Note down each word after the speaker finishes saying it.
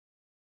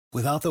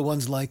Without the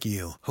ones like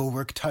you, who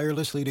work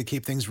tirelessly to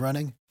keep things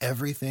running,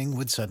 everything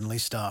would suddenly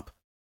stop.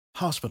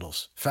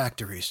 Hospitals,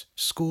 factories,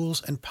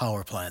 schools, and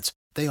power plants,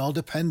 they all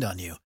depend on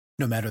you.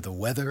 No matter the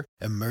weather,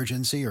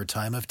 emergency, or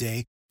time of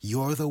day,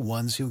 you're the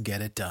ones who get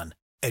it done.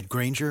 At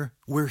Grainger,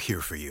 we're here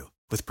for you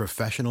with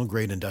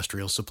professional-grade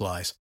industrial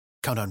supplies.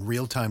 Count on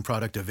real-time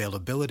product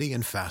availability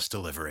and fast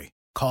delivery.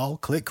 Call,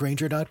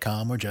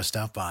 clickgrainger.com, or just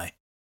stop by.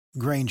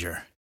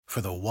 Grainger, for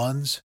the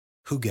ones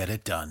who get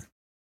it done.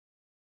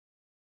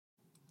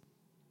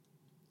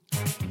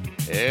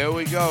 Here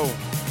we go.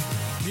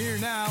 Here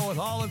now with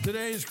all of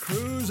today's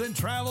cruise and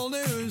travel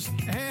news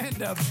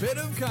and a bit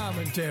of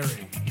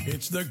commentary.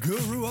 It's the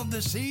guru of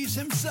the seas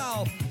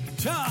himself,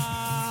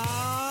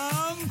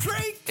 Tom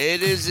Drake.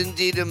 It is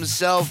indeed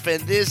himself,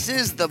 and this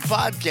is the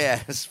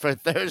podcast for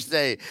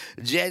Thursday,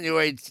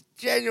 January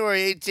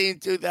 18,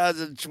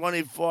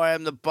 2024.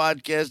 I'm the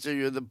podcaster.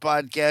 You're the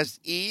podcast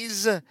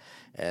ease,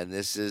 and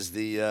this is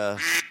the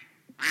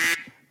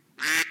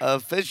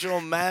official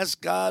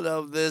mascot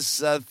of this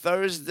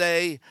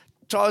Thursday.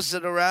 Toss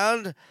it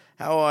around.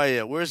 How are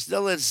you? We're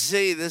still at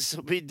sea. This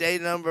will be day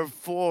number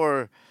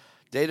 4.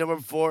 Day number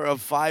 4 of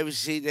 5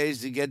 sea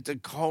days to get to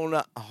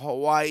Kona,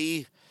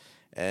 Hawaii.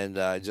 And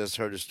I just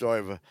heard a story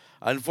of an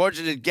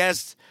unfortunate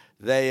guest.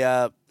 They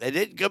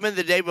didn't come in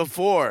the day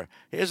before.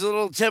 Here's a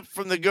little tip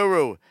from the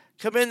guru.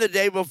 Come in the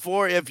day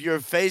before if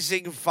you're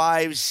facing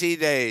 5 sea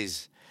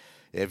days.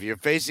 If you're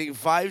facing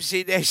 5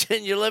 sea days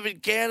and you live in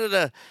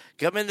Canada,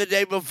 come in the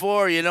day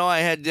before. You know, I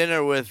had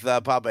dinner with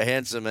Papa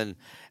Handsome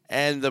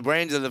and the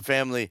brains of the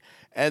family,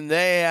 and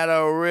they had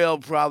a real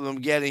problem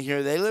getting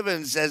here. They live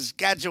in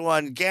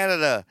Saskatchewan,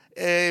 Canada,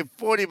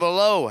 40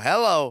 below.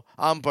 Hello,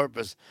 on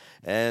purpose.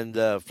 And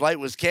flight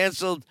was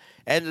canceled.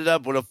 Ended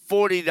up with a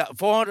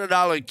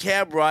 $400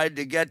 cab ride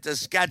to get to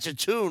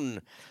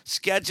Saskatchewan.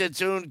 Sketch a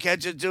tune,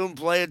 catch a tune,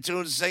 play a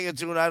tune, sing a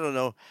tune, I don't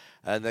know.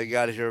 And they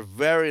got here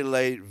very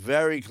late,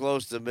 very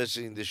close to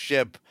missing the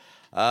ship.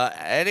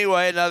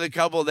 Anyway, another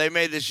couple, they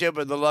made the ship,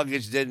 but the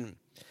luggage didn't.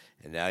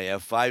 And now you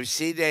have 5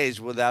 sea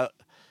days without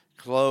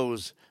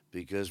clothes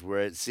because we're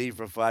at sea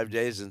for 5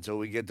 days until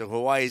we get to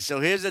Hawaii. So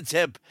here's a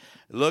tip.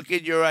 Look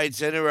at your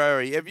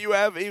itinerary. If you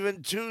have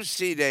even 2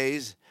 sea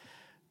days,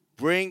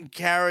 bring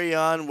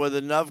carry-on with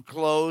enough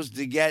clothes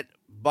to get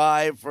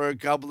by for a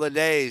couple of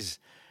days.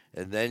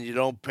 And then you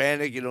don't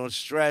panic, you don't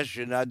stress.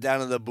 You're not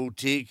down in the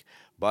boutique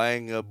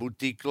buying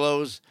boutique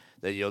clothes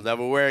that you'll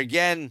never wear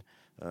again.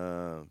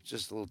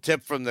 Just a little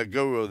tip from the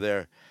guru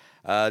there.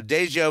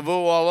 Deja vu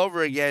all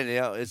over again.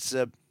 You know, it's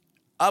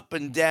up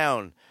and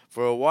down.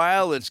 For a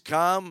while, it's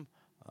calm.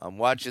 I'm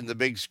watching the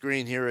big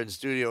screen here in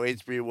Studio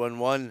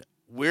 8311.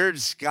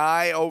 Weird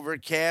sky,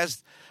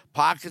 overcast,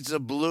 pockets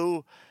of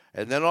blue.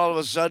 And then all of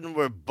a sudden,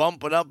 we're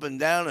bumping up and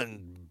down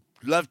and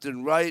left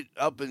and right,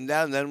 up and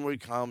down. Then we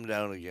calm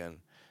down again.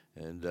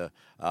 And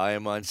I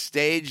am on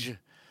stage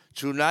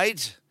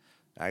tonight.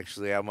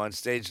 Actually, I'm on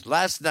stage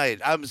last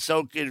night. I'm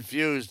so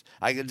confused.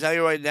 I can tell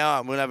you right now,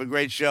 I'm going to have a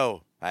great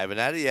show. I haven't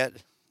had it yet,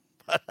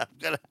 but I'm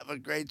going to have a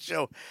great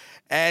show.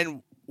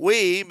 And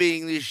we,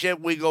 being the ship,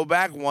 we go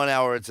back 1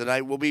 hour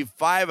tonight. We'll be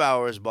 5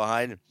 hours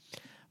behind.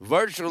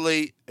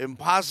 Virtually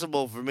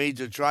impossible for me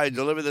to try and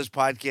deliver this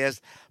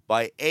podcast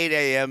by 8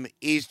 a.m.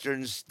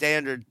 Eastern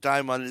Standard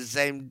Time on the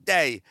same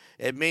day.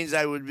 It means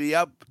I would be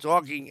up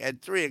talking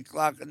at 3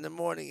 o'clock in the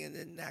morning. And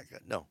then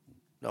no,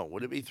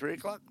 would it be 3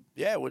 o'clock?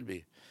 Yeah, it would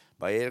be.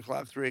 By 8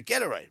 o'clock, 3.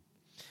 Get it right.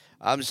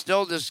 I'm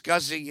still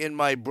discussing in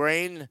my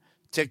brain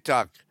Tik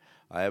Tok.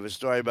 I have a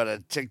story about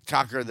a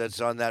TikToker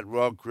that's on that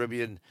Royal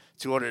Caribbean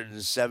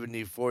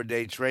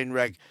 274-day train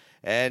wreck.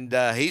 And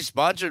he's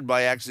sponsored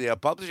by actually a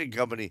publishing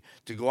company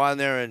to go on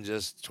there and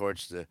just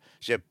torch the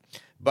ship.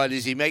 But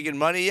is he making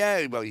money?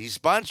 Yeah, well, he's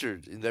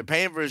sponsored. They're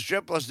paying for his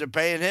trip, plus they're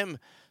paying him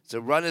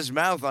to run his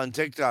mouth on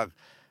TikTok.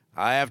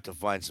 I have to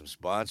find some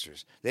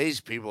sponsors.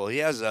 These people, he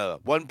has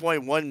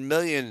 1.1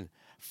 million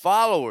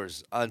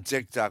followers on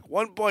TikTok.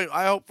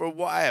 I have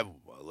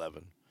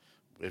 11.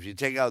 If you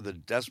take out the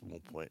decimal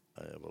point,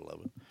 I have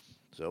 11.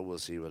 So we'll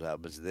see what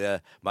happens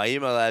there. My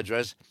email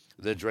address,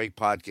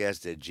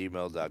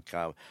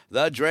 thedrakepodcast@gmail.com.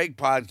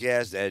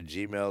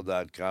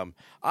 Thedrakepodcast@gmail.com.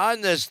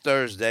 On this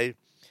Thursday,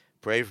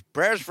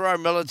 prayers for our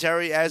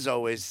military, as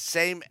always,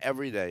 same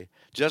every day.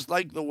 Just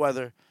like the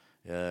weather.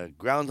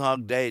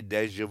 Groundhog Day,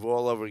 deja vu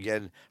all over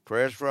again.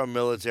 Prayers for our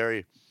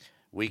military.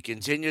 We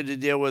continue to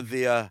deal with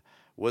the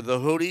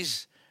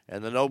Houthis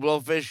and the no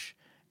blowfish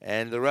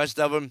and the rest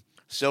of them.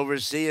 Silver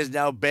Sea is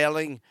now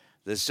bailing.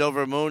 The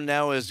Silver Moon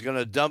now is going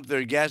to dump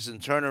their gas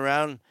and turn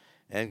around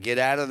and get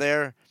out of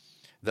there.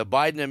 The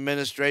Biden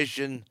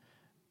administration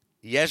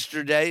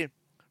yesterday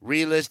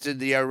relisted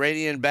the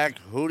Iranian-backed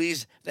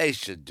Houthis. They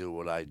should do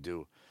what I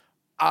do.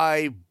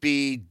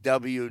 IBWJs,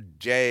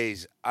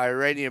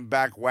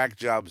 Iranian-backed whack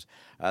jobs.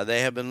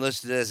 They have been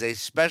listed as a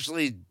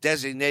specially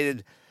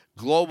designated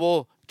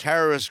global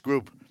terrorist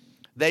group.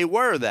 They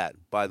were that,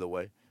 by the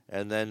way.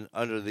 And then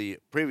under the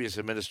previous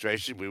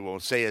administration, we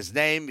won't say his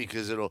name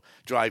because it'll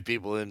drive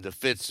people into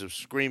fits of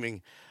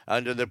screaming.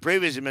 Under the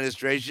previous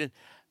administration,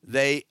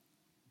 they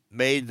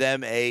made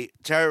them a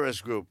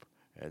terrorist group.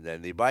 And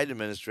then the Biden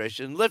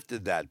administration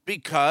lifted that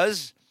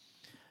because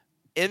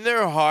in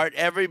their heart,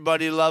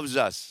 everybody loves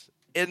us.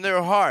 In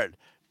their heart.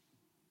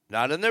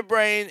 Not in their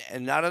brain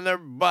and not in their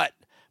butt.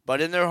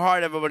 But in their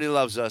heart, everybody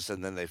loves us.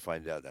 And then they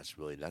find out that's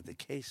really not the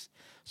case.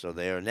 So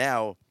they are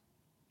now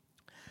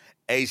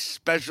a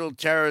special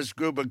terrorist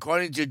group.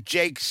 According to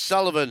Jake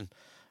Sullivan,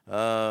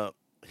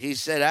 he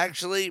said,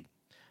 actually,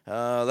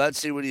 let's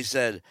see what he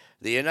said.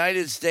 The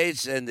United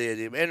States and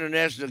the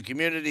international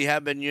community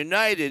have been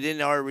united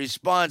in our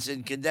response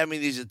in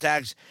condemning these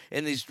attacks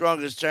in the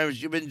strongest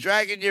terms. You've been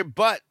dragging your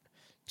butt,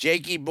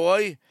 Jakey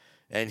boy.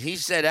 And he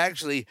said,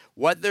 actually,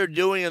 what they're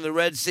doing in the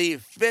Red Sea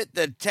fit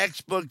the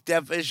textbook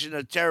definition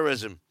of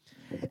terrorism.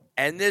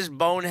 And this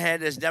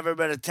bonehead has never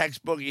been a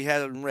textbook he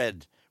hasn't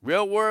read.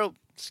 Real world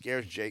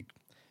scares Jake.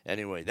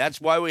 Anyway,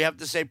 that's why we have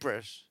to say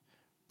prayers.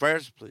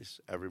 Prayers, please,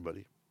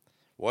 everybody.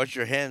 Wash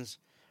your hands.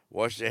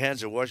 Wash your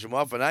hands and wash them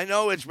off. And I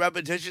know it's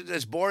repetition,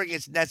 it's boring,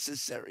 it's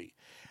necessary.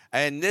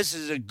 And this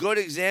is a good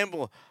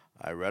example.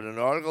 I read an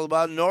article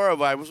about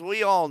Norovirus.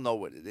 We all know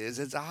what it is.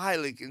 It's a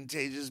highly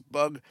contagious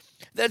bug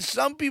that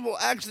some people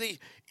actually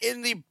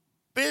in the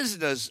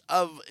business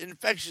of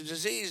infectious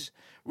disease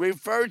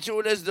refer to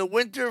it as the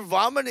winter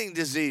vomiting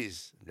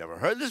disease. Never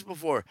heard this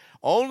before.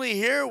 Only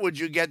here would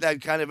you get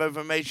that kind of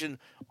information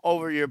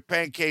over your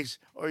pancakes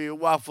or your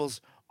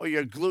waffles or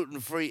your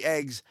gluten-free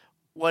eggs,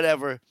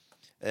 whatever.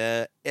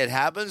 It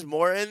happens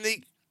more in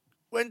the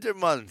winter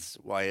months.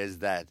 Why is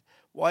that?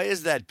 Why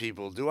is that,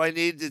 people? Do I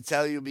need to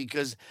tell you?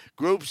 Because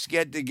groups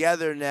get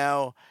together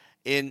now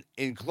in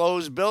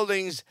enclosed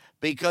buildings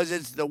because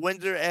it's the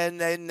winter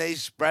and then they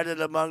spread it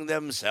among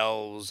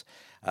themselves.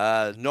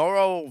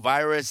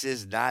 Norovirus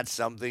is not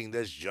something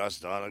that's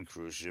just on a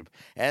cruise ship.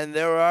 And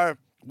there are,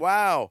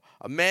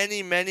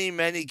 many, many,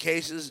 many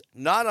cases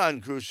not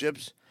on cruise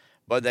ships,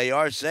 but they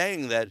are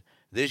saying that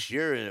this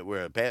year,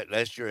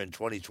 last year in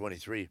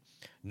 2023,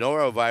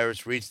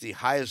 Norovirus reached the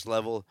highest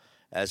level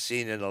as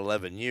seen in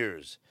 11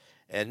 years.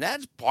 And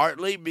that's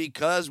partly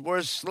because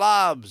we're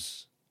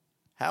slobs.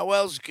 How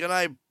else can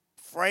I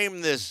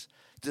frame this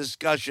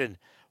discussion?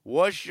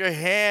 Wash your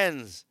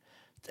hands.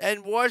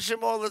 And wash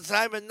them all the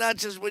time, and not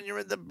just when you're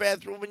in the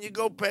bathroom. When you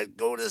go to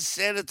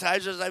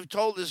sanitizers. I've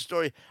told this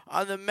story.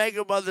 On the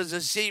Mega Mothers,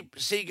 the Sea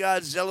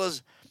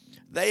Godzillas,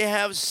 they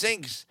have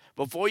sinks.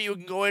 Before you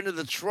can go into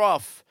the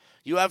trough,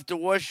 you have to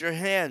wash your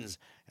hands.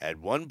 At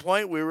one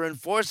point, we were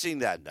enforcing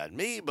that. Not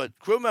me, but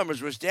crew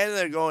members were standing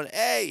there going,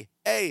 hey,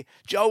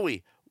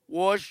 Joey,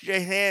 wash your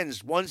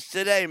hands once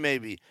today,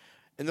 maybe.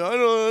 And I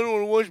don't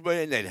want to wash my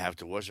hands. They'd have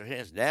to wash their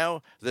hands.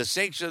 Now, the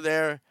sinks are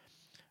there,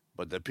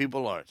 but the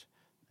people aren't.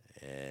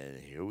 And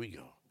here we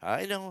go.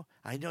 I know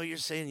you're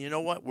saying, you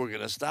know what? We're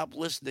going to stop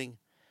listening.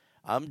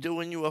 I'm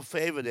doing you a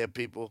favor there,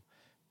 people.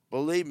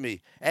 Believe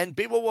me. And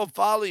people will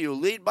follow you.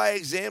 Lead by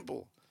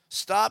example.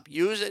 Stop,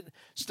 use it.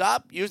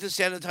 Stop, use the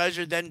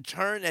sanitizer, then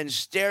turn and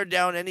stare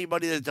down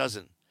anybody that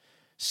doesn't.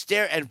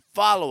 Stare and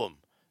follow them.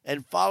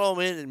 And follow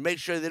them in and make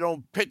sure they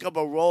don't pick up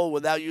a roll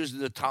without using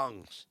the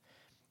tongs.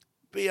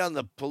 Be on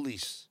the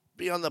police.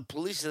 Be on the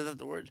police, is that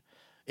the word?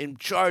 In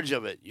charge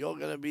of it. You're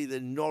going to be the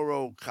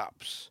Noro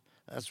cops.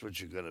 That's what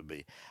you're going to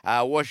be.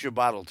 Wash your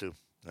bottle, too.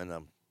 And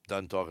I'm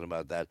done talking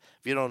about that.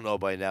 If you don't know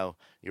by now,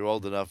 you're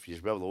old enough. You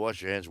should be able to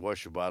wash your hands,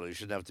 wash your bottle. You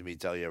shouldn't have to me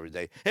tell you every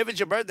day. If it's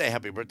your birthday,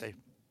 happy birthday.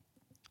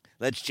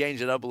 Let's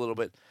change it up a little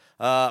bit.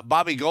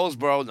 Bobby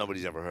Goldsboro,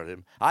 nobody's ever heard of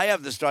him. I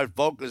have to start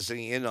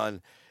focusing in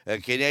on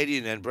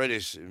Canadian and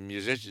British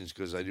musicians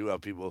because I do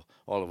have people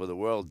all over the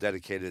world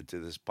dedicated to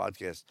this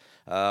podcast.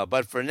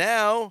 But for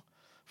now,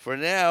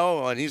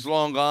 and he's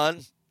long gone,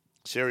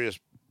 serious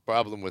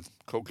problem with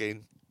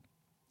cocaine.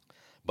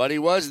 But he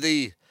was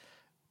the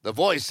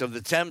voice of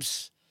the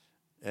Temps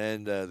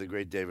and the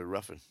great David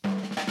Ruffin.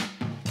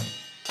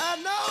 I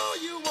know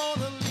you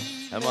wanna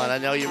leave. Come on, I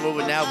know you're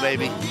moving now,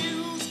 baby.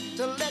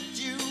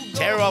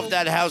 Tear off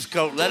that house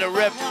coat. Let it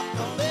rip.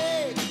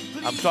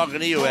 I'm talking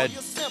to you, Ed.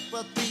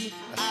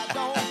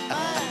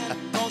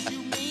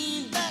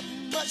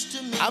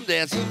 I'm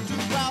dancing.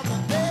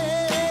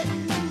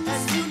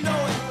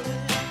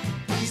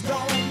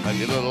 Might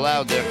be a little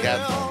loud there, Cap.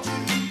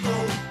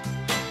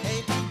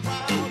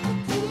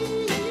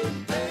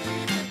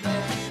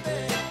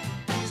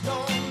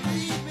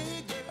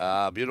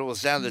 Beautiful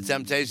sound. The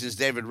Temptations,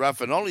 David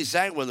Ruffin, only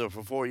sang with them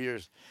for 4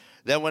 years.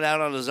 Then went out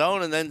on his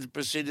own and then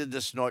proceeded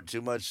to snort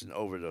too much and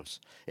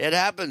overdose. It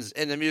happens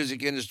in the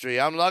music industry.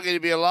 I'm lucky to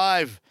be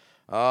alive.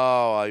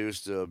 Oh, I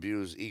used to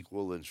abuse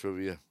Equal and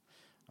Trivia.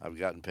 I've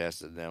gotten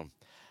past it now.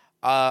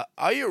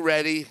 Are you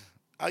ready?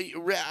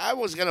 I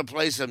was going to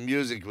play some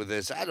music with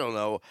this. I don't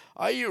know.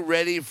 Are you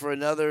ready for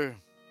another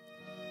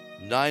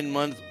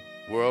 9-month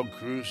World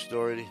Cruise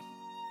story?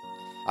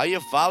 Are you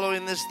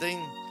following this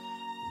thing?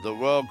 The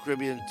Royal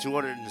Caribbean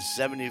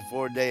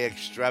 274-day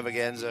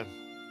extravaganza.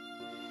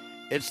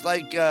 It's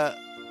like, let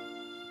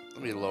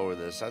me lower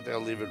this. I think I'll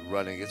leave it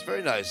running. It's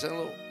very nice.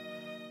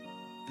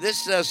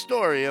 This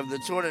story of the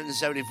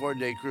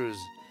 274-day cruise,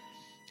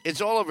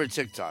 it's all over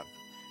Tik Tok.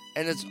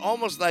 And it's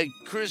almost like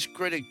Cruise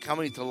Critic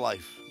coming to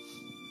life.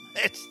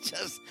 It's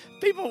just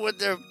people with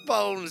their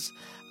phones.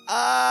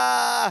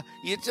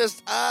 You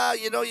just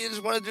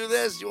want to do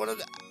this. You want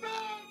to,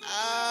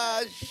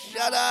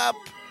 shut up.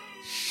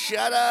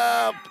 Shut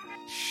up.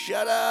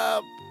 Shut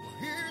up.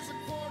 Here's a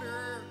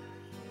quarter,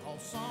 call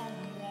someone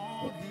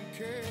who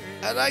cares.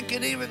 And I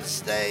could even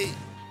stay,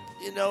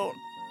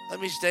 let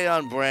me stay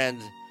on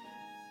brand.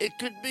 It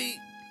could be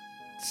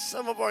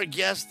some of our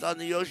guests on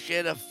the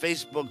Oceana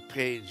Facebook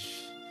page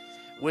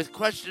with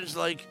questions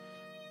like,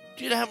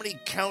 do you know how many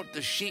count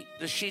the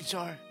sheets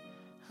are?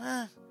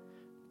 Huh?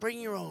 Bring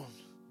your own.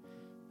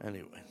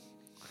 Anyway,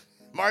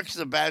 Mark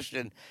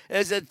Sebastian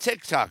is a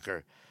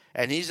TikToker,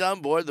 and he's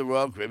on board the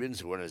Royal Caribbean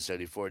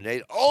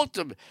 274-day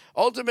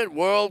ultimate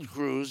world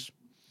cruise,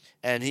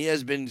 and he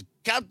has been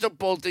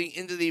catapulting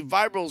into the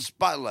viral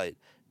spotlight.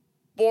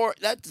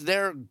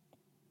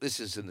 This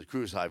is in the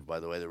Cruise Hive, by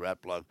the way, the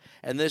rap blog,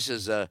 and this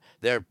is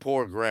their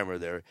poor grammar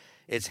there.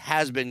 It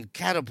has been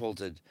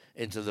catapulted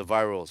into the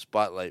viral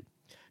spotlight,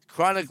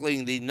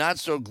 chronicling the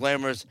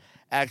not-so-glamorous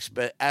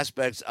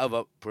aspects of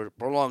a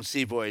prolonged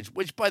sea voyage,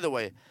 which, by the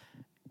way,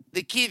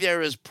 the key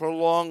there is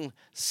prolonged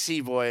sea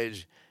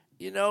voyage.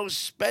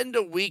 Spend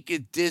a week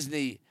at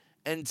Disney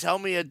and tell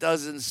me it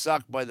doesn't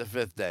suck by the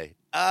fifth day.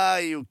 Are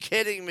you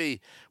kidding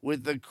me?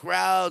 With the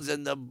crowds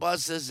and the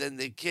buses and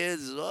the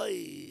kids,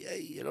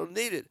 you don't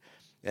need it.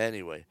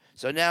 Anyway,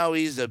 so now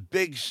he's a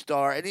big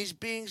star, and he's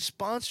being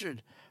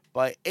sponsored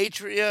by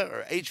Atria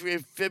or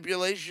Atria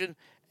Fibrillation,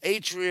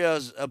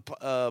 Atria's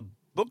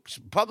books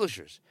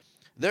publishers.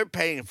 They're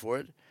paying for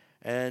it,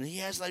 and he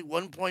has like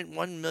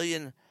 1.1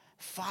 million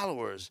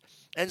followers.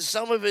 And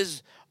some of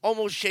his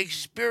almost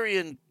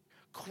Shakespearean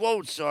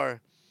quotes are,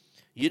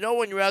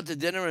 when you're out to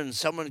dinner and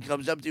someone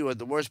comes up to you at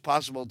the worst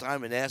possible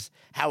time and asks,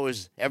 how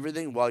is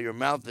everything, while your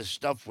mouth is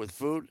stuffed with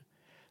food?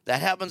 That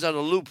happens on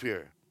a loop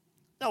here.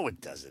 No, it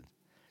doesn't.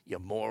 You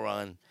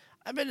moron.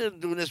 I've been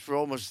doing this for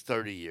almost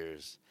 30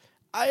 years.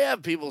 I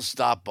have people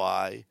stop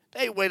by.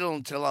 They wait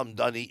until I'm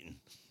done eating.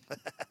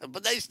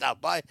 But they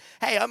stop by.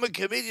 Hey, I'm a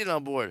comedian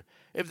on board.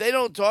 If they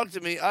don't talk to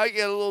me, I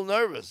get a little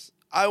nervous.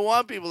 I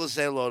want people to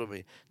say hello to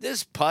me.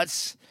 This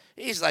putz,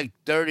 he's like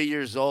 30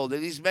 years old,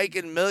 and he's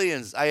making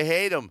millions. I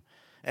hate him.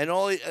 And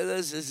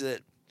this is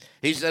it.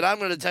 He said, I'm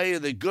going to tell you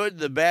the good,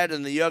 the bad,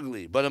 and the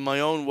ugly, but in my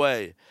own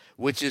way,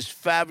 which is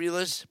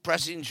fabulous,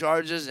 pressing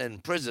charges,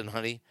 and prison,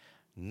 honey.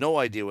 No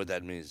idea what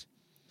that means.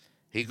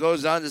 He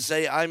goes on to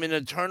say, I'm in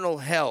eternal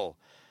hell.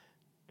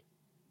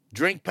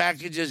 Drink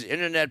packages,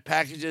 internet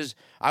packages.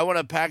 I want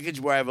a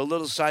package where I have a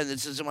little sign that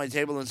sits on my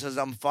table and says,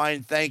 I'm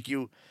fine, thank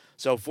you.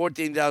 So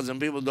 14,000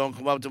 people don't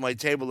come up to my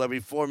table every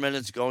 4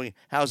 minutes going,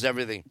 how's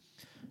everything?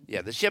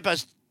 Yeah, the ship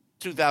has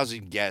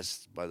 2,000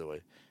 guests, by the way.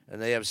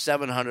 And they have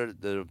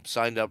 700 that have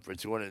signed up for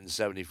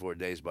 274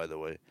 days, by the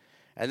way.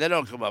 And they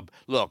don't come up.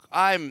 Look,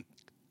 I'm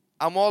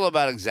all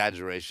about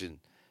exaggeration,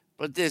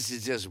 but this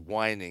is just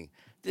whining.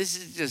 This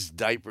is just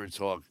diaper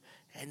talk.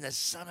 And the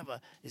son of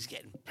a is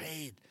getting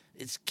paid.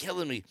 It's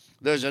killing me.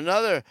 There's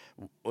another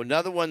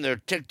one. Their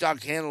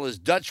TikTok handle is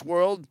Dutch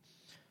World.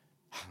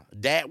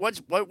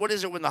 What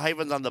is it when the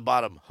hyphen's on the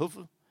bottom?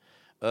 Hoofa?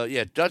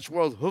 Dutch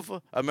World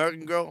Hoofa,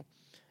 American girl.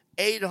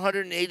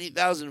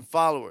 880,000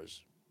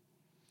 followers.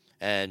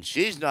 And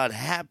she's not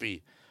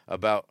happy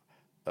about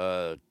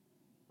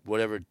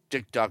whatever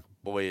TikTok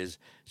boy is.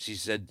 She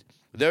said,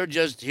 they're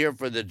just here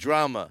for the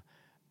drama.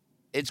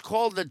 It's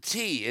called the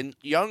tea. In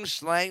young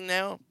slang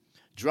now,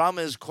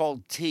 drama is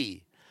called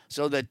tea.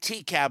 So the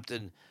tea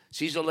captain,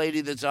 she's a lady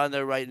that's on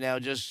there right now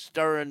just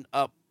stirring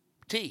up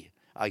tea,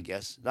 I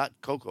guess, not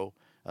cocoa.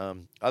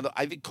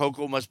 I think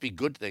cocoa must be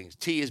good things.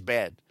 Tea is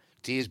bad.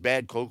 Tea is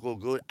bad, cocoa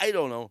good. I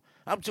don't know.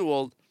 I'm too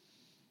old.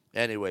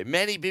 Anyway,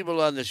 many people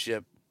on the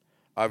ship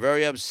are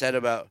very upset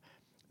about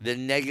the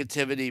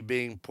negativity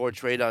being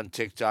portrayed on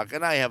TikTok,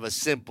 and I have a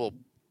simple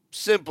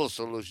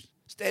solution.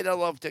 Stay the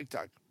hell off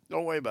TikTok.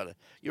 Don't worry about it.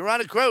 You're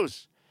on a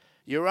cruise.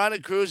 You're on a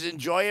cruise.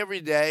 Enjoy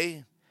every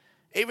day.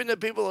 Even the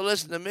people who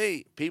listen to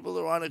me, people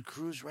who are on a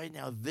cruise right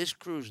now, this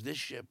cruise, this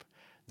ship,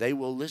 they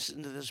will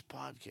listen to this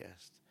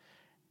podcast.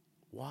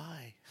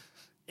 Why?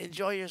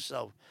 Enjoy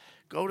yourself.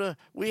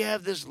 We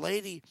have this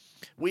lady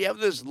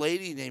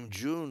named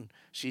June.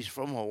 She's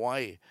from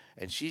Hawaii,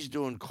 and she's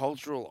doing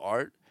cultural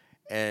art,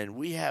 and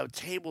we have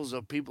tables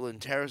of people in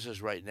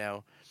terraces right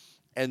now,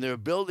 and they're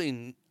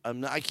building,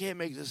 I can't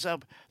make this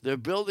up, they're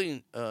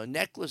building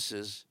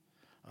necklaces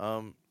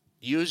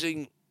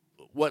using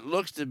what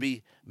looks to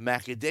be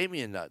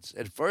macadamia nuts.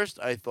 At first,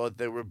 I thought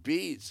they were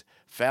beads.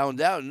 Found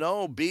out,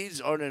 no,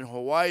 beads aren't in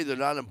Hawaii. They're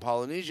not in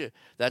Polynesia.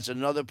 That's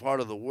another part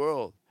of the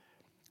world.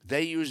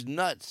 They use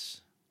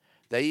nuts.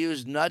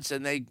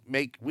 And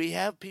we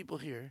have people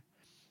here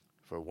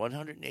for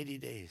 180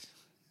 days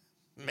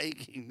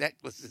making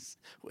necklaces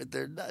with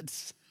their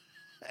nuts.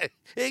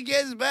 It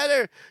gets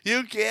better.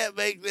 You can't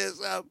make this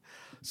up.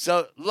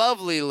 So,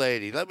 lovely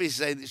lady. Let me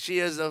say that she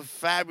is a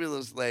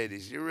fabulous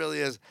lady. She really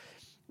is.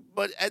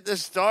 But at the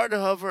start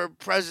of her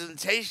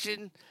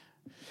presentation,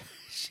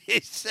 she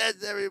said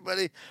to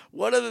everybody,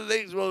 one of the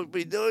things we'll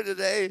be doing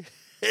today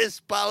is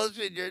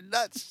polishing your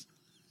nuts.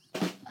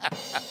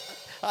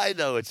 I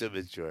know it's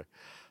immature.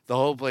 The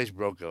whole place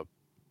broke up.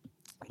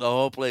 The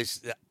whole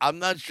place. I'm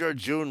not sure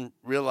June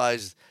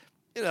realized,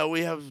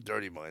 we have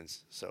dirty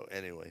minds. So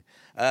anyway,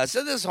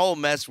 so this whole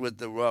mess with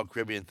the Royal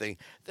Caribbean thing,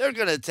 they're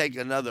going to take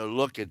another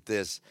look at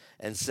this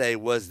and say,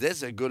 was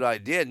this a good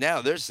idea?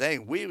 Now they're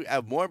saying we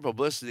have more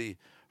publicity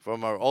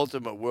from our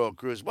ultimate world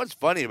cruise. What's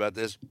funny about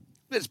this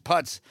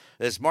putz,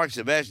 this Mark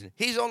Sebastian,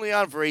 he's only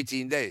on for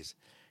 18 days.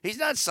 He's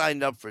not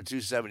signed up for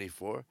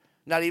 274,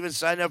 not even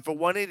signed up for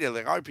 180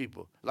 like our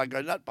people, like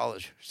our nut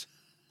polishers.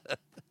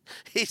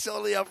 He's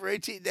only up for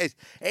 18 days.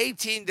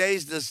 18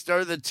 days to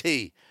stir the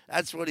tea.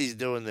 That's what he's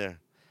doing there.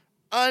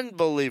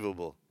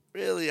 Unbelievable.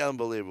 Really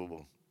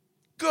unbelievable.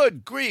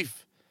 Good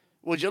grief.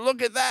 Would you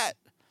look at that?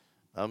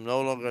 I'm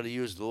no longer going to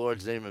use the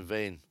Lord's name in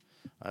vain.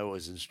 I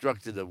was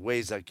instructed of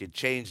ways I could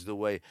change the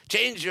way.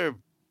 Change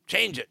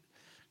it.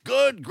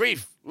 Good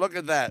grief. Look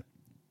at that.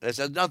 This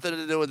has nothing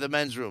to do with the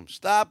men's room.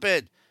 Stop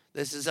it.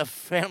 This is a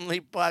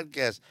family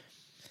podcast.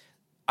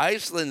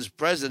 Iceland's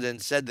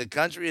president said the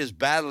country is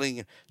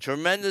battling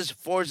tremendous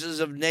forces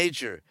of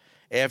nature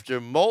after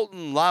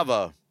molten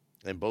lava,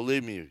 and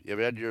believe me, you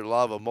ever had your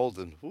lava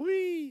molten,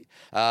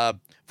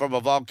 from a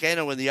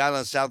volcano in the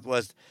island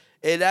southwest.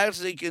 It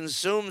actually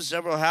consumed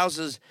several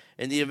houses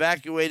in the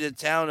evacuated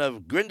town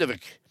of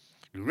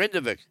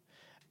Grindavik.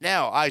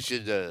 Now, I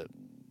should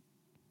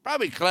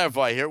probably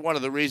clarify here, one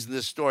of the reasons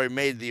this story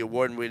made the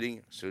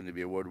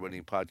soon-to-be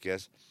award-winning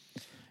podcast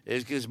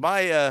is because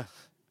my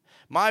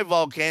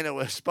volcano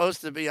was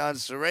supposed to be on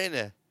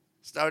Serena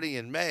starting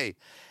in May,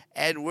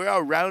 and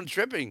we're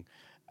round-tripping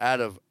out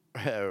of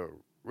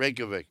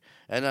Reykjavik.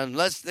 And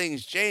unless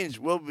things change,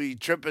 we'll be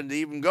tripping to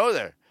even go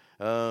there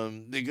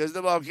because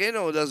the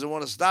volcano doesn't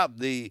want to stop.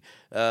 The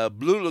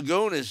Blue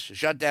Lagoon is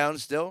shut down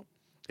still.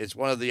 It's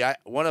one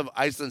of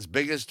Iceland's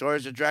biggest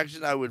tourist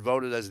attractions. I would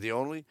vote it as the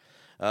only.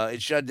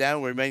 It shut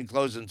down, remained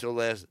closed until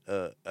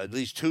at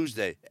least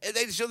Tuesday. And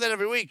they do that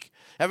every week.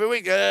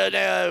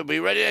 Be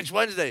ready next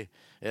Wednesday.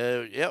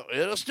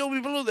 It'll still be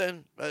blue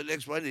then,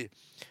 next Wednesday.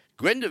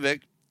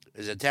 Grindavik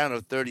is a town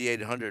of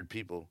 3,800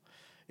 people.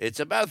 It's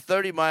about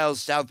 30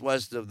 miles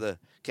southwest of the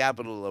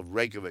capital of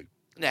Reykjavik.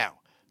 Now,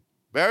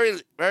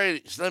 very,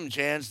 very slim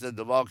chance that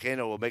the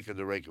volcano will make it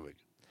to Reykjavik.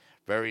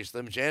 Very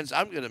slim chance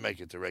I'm going to make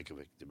it to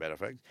Reykjavik, as a matter of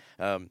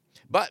fact.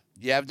 But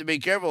you have to be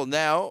careful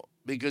now,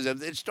 because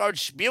if it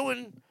starts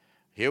spewing,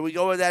 here we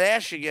go with that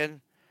ash again,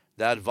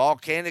 that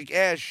volcanic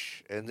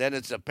ash, and then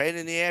it's a pain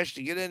in the ass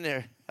to get in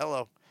there.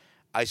 Hello.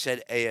 I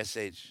said ASH.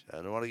 I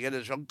don't want to get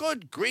it. So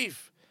good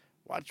grief.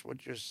 Watch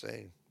what you're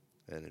saying.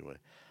 Anyway,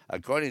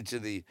 according to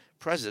the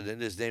president,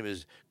 his name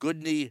is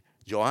Gudni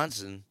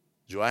Johansson.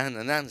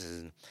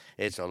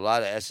 It's a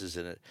lot of S's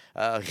in it.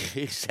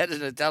 He said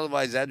in a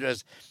televised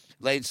address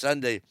late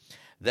Sunday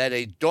that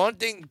a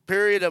daunting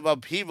period of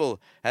upheaval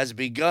has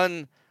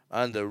begun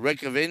on the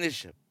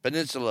Reykjavík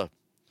Peninsula.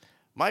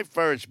 My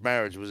first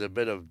marriage was a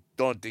bit of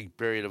daunting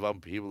period of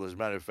upheaval, as a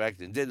matter of fact,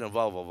 and didn't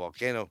involve a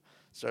volcano.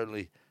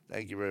 Certainly,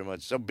 thank you very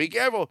much. So be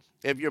careful.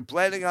 If you're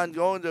planning on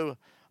going to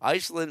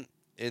Iceland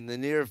in the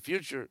near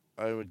future,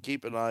 I would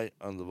keep an eye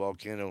on the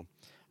volcano.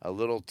 A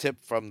little tip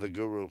from the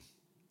guru.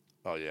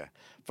 Oh, yeah.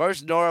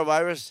 First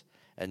norovirus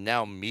and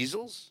now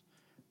measles.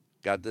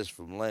 Got this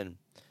from Len.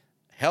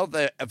 Health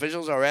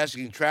officials are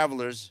asking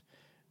travelers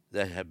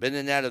that have been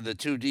in and out of the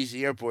two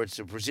D.C. airports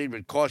to proceed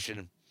with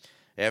caution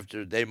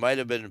after they might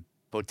have been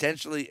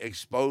potentially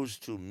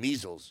exposed to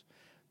measles.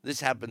 This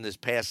happened this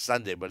past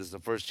Sunday, but it's the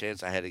first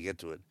chance I had to get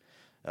to it.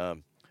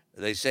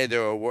 They say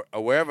they're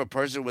aware of a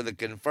person with a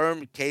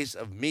confirmed case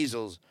of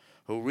measles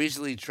who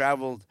recently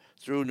traveled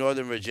through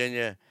Northern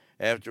Virginia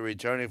after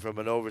returning from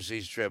an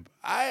overseas trip.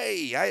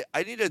 I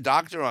need a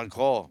doctor on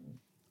call.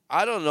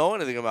 I don't know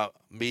anything about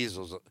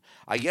measles.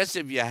 I guess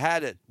if you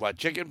had it,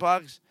 chicken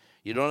pox,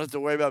 you don't have to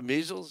worry about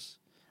measles?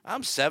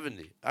 I'm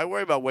 70. I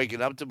worry about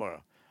waking up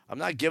tomorrow. I'm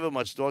not giving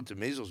much thought to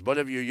measles. But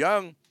if you're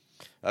young,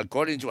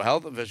 according to a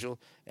health official,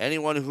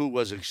 anyone who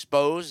was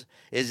exposed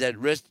is at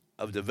risk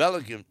of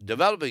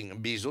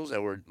developing measles,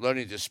 and we're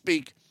learning to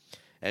speak,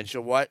 and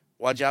should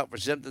watch out for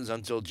symptoms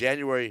until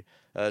January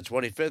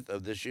 25th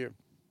of this year.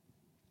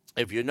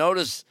 If you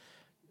notice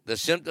the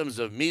symptoms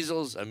of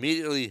measles,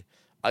 immediately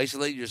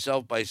isolate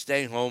yourself by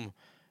staying home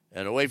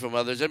and away from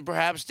others, and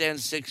perhaps stand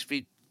 6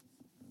 feet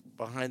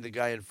behind the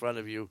guy in front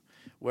of you,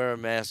 wear a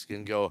mask,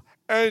 and go,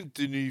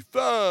 Anthony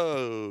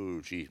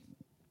Fauci.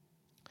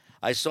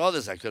 I saw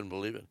this. I couldn't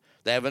believe it.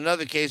 They have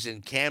another case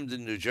in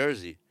Camden, New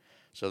Jersey,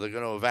 so they're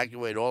going to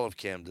evacuate all of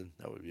Camden.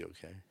 That would be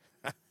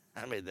okay.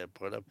 I made that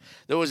part up.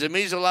 There was a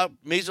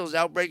measles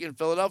outbreak in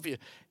Philadelphia.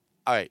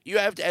 All right, you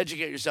have to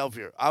educate yourself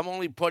here. I'm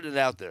only putting it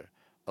out there.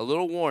 A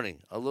little warning,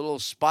 a little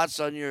spots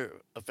on your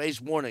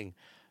face warning.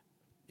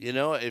 You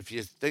know, if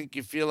you think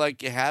you feel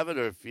like you have it,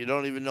 or if you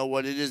don't even know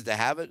what it is to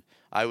have it,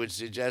 I would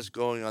suggest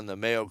going on the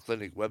Mayo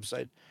Clinic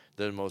website.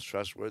 They're the most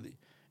trustworthy.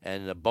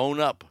 And bone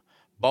up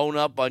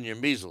on your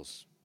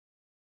measles.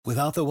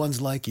 Without the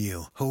ones like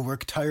you, who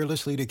work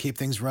tirelessly to keep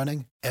things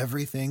running,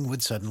 everything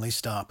would suddenly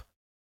stop.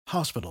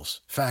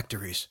 Hospitals,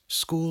 factories,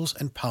 schools,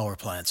 and power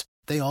plants,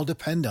 they all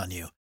depend on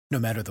you. No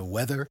matter the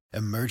weather,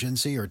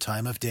 emergency, or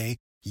time of day,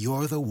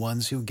 you're the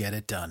ones who get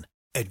it done.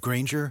 At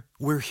Grainger,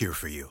 we're here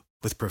for you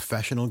with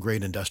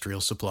professional-grade industrial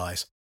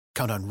supplies.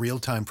 Count on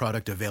real-time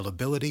product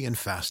availability and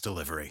fast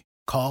delivery.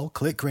 Call,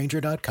 click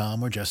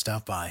Grainger.com, or just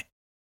stop by.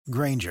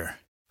 Grainger,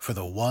 for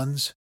the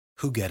ones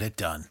who get it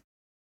done.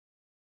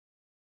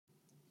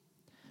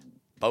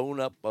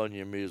 Bone up on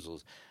your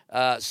measles.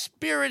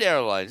 Spirit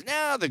Airlines.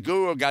 Now, the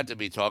guru got to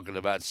be talking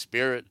about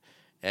Spirit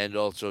and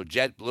also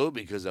JetBlue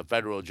because a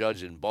federal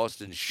judge in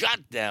Boston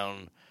shut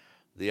down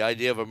the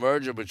idea of a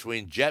merger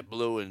between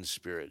JetBlue and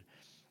Spirit.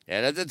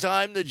 And at the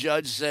time, the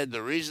judge said,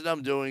 the reason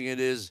I'm doing it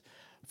is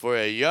for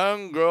a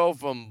young girl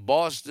from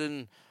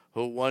Boston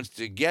who wants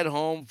to get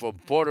home from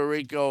Puerto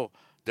Rico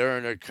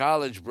during her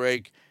college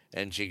break,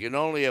 and she can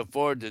only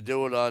afford to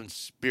do it on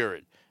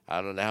Spirit.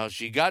 I don't know how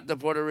she got to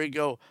Puerto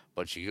Rico,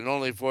 but she can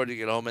only afford to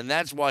get home, and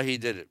that's why he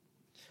did it.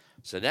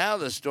 So now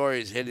the story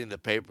is hitting the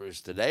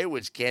papers today,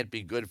 which can't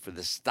be good for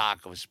the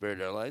stock of Spirit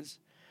Airlines,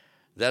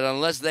 that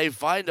unless they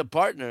find a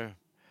partner,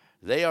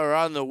 they are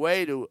on the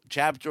way to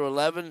Chapter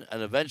 11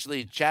 and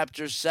eventually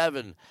Chapter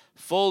 7,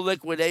 full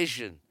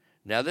liquidation.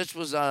 Now, this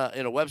was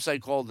in a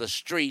website called The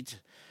Street,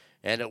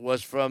 and it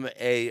was from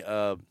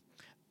a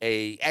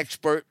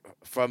expert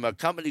from a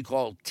company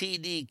called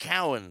TD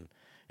Cowen.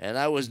 And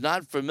I was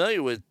not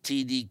familiar with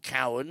TD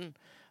Cowen,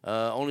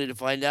 only to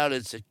find out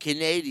it's a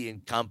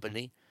Canadian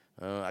company.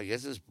 I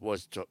guess this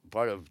was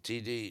part of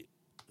TD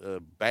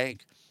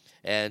Bank.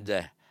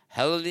 And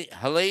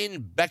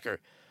Helene Becker,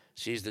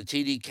 she's the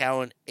TD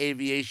Cowen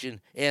aviation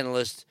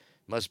analyst.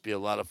 Must be a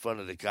lot of fun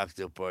at the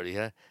cocktail party,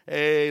 huh?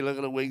 Hey, look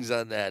at the wings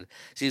on that.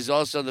 She's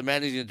also the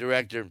managing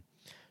director.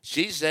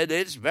 She said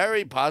it's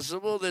very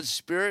possible that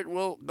Spirit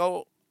will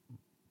go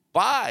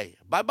bye-bye,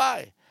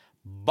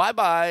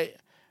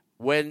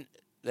 when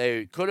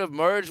they could have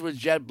merged with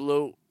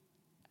JetBlue.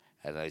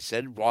 And I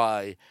said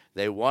why.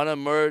 They want to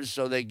merge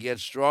so they get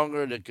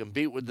stronger to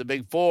compete with the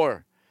Big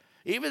Four.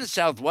 Even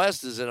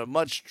Southwest is in a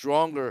much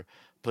stronger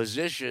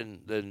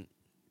position than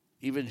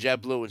even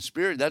JetBlue and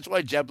Spirit. That's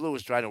why JetBlue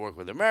is trying to work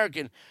with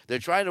American. They're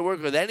trying to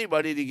work with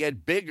anybody to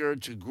get bigger,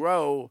 to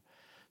grow,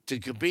 to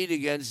compete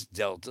against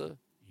Delta,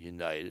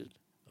 United,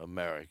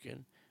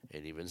 American,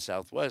 and even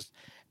Southwest.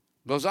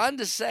 Goes on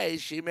to say,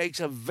 she makes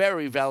a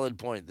very valid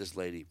point, this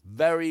lady.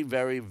 Very,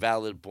 very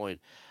valid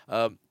point.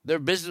 Their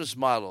business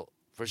model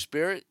for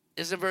Spirit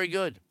isn't very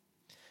good.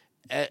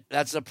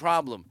 That's a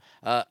problem.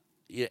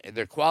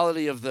 Their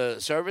quality of the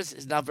service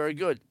is not very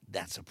good.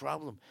 That's a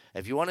problem.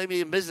 If you want to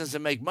be in business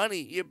and make money,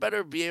 you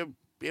better be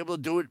able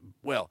to do it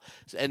well.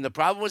 And the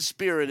problem with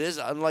Spirit is,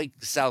 unlike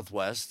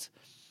Southwest,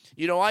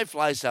 I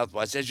fly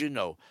Southwest, as you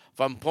know,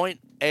 from point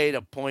A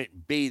to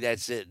point B.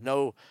 That's it.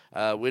 No,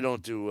 we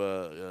don't do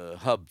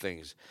hub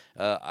things.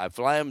 I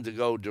fly them to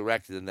go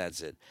direct, and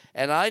that's it.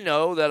 And I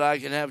know that I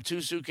can have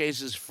 2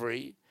 suitcases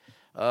free,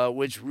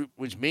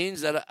 which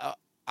means that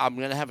I'm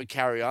going to have a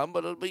carry-on,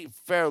 but it'll be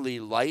fairly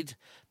light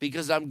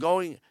because I'm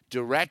going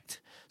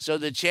direct. So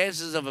the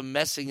chances of them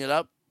messing it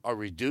up are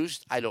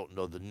reduced. I don't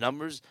know the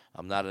numbers.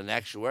 I'm not an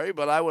actuary,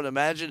 but I would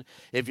imagine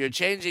if you're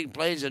changing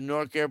planes at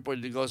Newark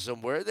Airport to go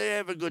somewhere, they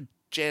have a good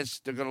chance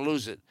they're going to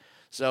lose it.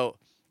 So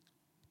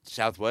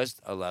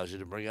Southwest allows you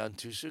to bring on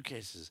 2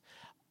 suitcases.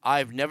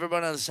 I've never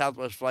been on a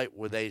Southwest flight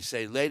where they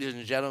say, ladies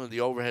and gentlemen, the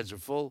overheads are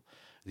full.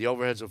 The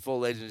overheads are full,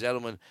 ladies and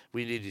gentlemen.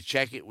 We need to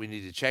check it. We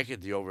need to check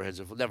it. The overheads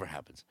are full. Never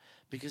happens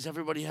because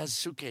everybody has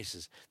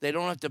suitcases. They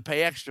don't have to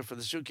pay extra for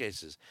the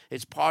suitcases.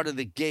 It's part of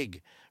the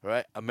gig,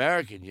 right?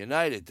 American,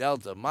 United,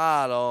 Delta,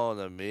 Model,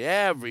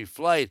 every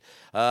flight.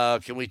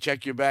 Can we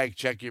check your bag?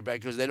 Check your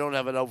bag because they don't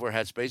have an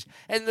overhead space.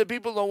 And the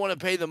people don't want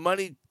to pay the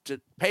money to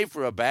pay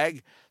for a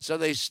bag, so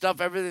they stuff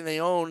everything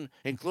they own,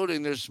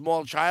 including their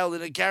small child,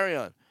 in a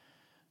carry-on.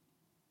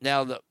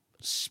 Now, the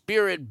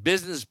Spirit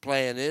business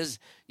plan is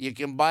you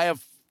can buy a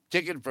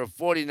ticket for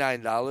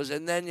 $49,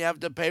 and then you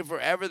have to pay for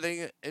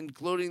everything,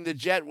 including the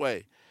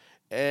jetway.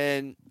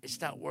 And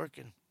it's not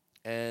working.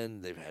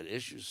 And they've had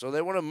issues. So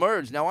they want to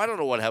merge. Now, I don't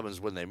know what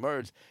happens when they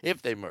merge,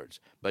 if they merge.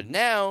 But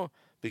now,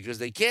 because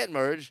they can't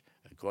merge,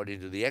 according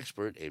to the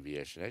expert,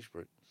 aviation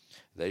expert,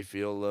 they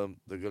feel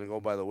they're going to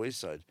go by the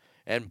wayside.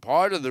 And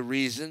part of the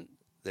reason,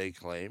 they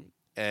claim,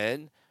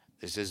 and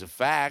this is a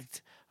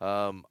fact,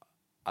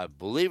 I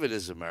believe it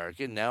is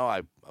American.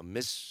 Now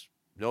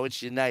no,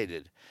 it's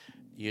United.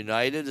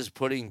 United is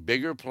putting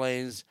bigger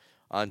planes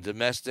on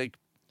domestic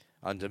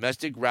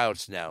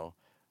routes now,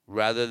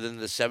 rather than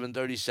the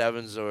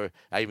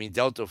 737s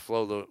Delta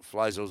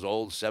flies those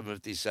old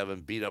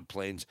 757 beat-up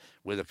planes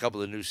with a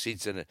couple of new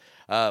seats in it.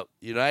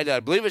 United, I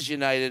believe it's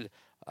United.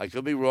 I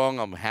could be wrong.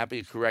 I'm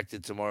happy to correct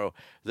it tomorrow.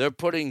 They're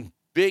putting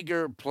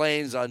bigger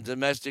planes on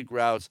domestic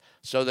routes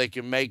so they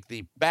can make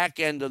the back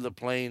end of the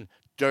plane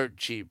dirt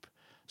cheap,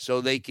 so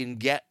they can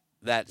get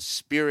that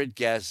Spirit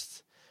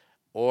guest.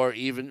 Or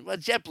even,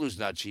 JetBlue's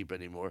not cheap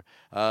anymore.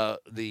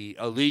 The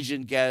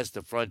Allegiant guest,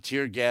 the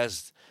Frontier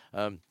guest,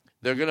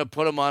 they're going to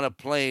put them on a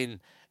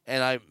plane,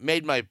 and I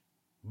made my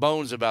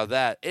bones about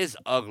that. It's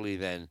ugly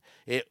then.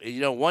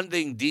 One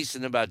thing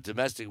decent about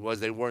domestic was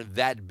they weren't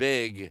that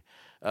big.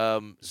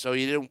 So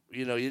you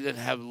didn't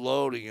have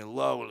loading and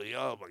loading.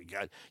 Oh my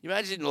God! You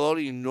imagine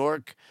loading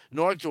Newark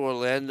to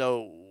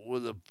Orlando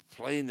with a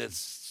plane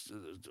that's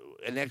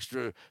an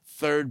extra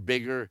third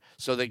bigger,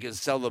 so they can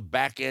sell the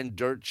back end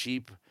dirt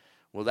cheap.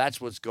 Well,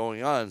 that's what's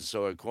going on.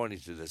 So according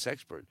to this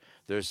expert,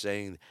 they're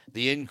saying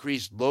the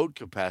increased load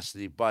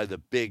capacity by the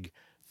big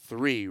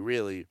three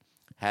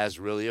has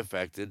really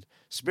affected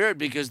Spirit,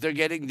 because they're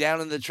getting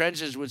down in the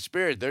trenches with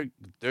Spirit.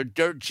 They're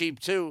dirt cheap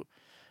too.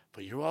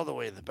 But you're all the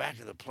way in the back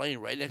of the plane,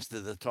 right next to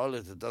the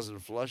toilet that doesn't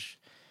flush.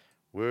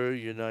 We're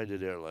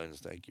United Airlines.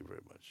 Thank you very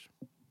much.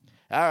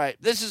 All right,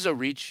 this is a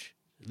reach.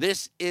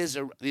 These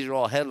are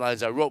all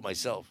headlines I wrote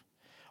myself.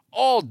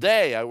 All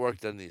day I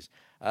worked on these.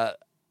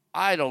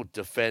 I don't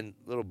defend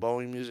little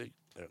Boeing music.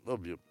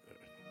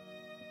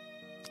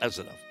 That's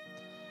enough.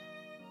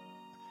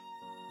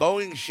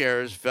 Boeing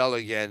shares fell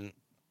again,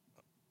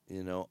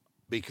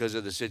 because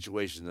of the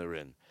situation they're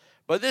in.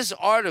 But this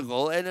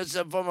article, and it's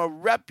from a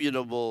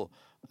reputable,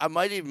 I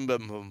might even be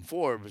from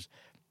Forbes,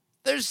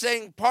 they're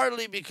saying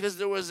partly because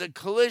there was a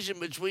collision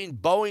between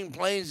Boeing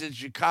planes in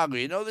Chicago.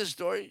 You know this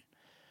story?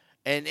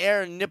 And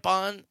Air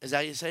Nippon, is that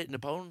how you say it,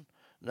 Nippon?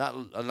 Not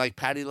unlike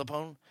Patty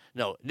LaPone?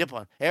 No,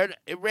 Nippon.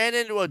 It ran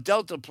into a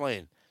Delta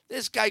plane.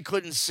 This guy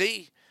couldn't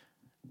see,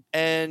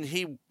 and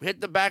he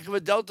hit the back of a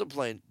Delta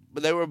plane.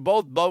 But they were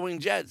both Boeing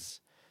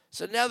jets.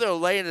 So now they're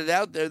laying it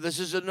out there. This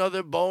is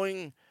another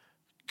Boeing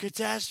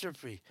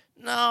catastrophe.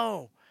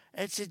 No,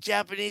 it's a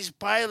Japanese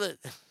pilot.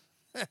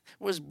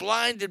 Was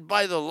blinded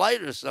by the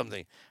light or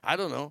something. I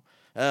don't know.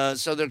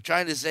 So they're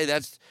trying to say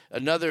that's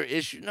another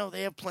issue. No,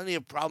 they have plenty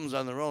of problems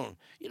on their own.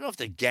 You don't have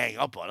to gang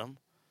up on them.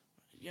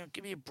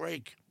 Give me a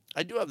break.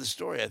 I do have the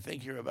story, I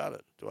think, here about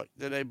it.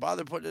 Did I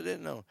bother putting it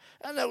in? No.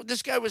 I know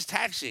this guy was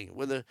taxiing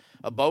with a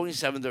Boeing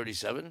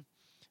 737,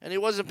 and he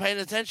wasn't paying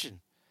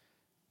attention.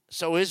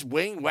 So his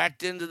wing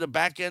whacked into the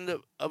back end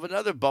of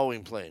another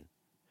Boeing plane.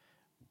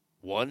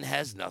 One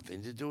has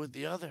nothing to do with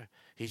the other.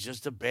 He's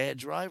just a bad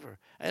driver.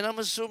 And I'm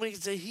assuming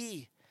it's a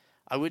he.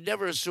 I would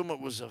never assume it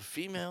was a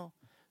female.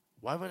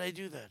 Why would I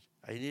do that?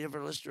 I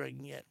never listened I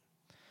can get.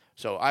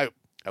 So I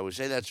would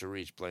say that's a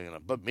reach playing it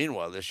up. But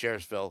meanwhile, the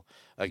shares fell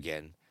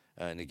again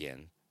and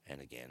again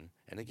and again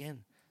and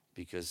again,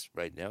 because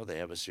right now they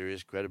have a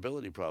serious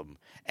credibility problem.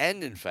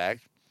 And in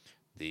fact,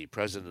 the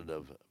president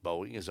of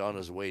Boeing is on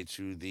his way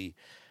to the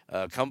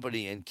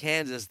company in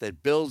Kansas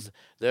that builds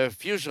their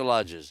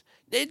fuselages.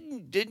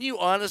 Did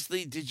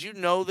you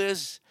know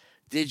this?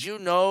 Did you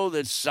know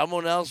that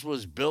someone else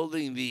was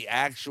building the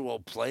actual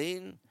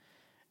plane,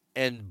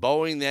 and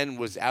Boeing then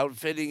was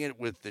outfitting it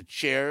with the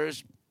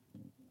chairs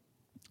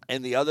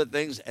and the other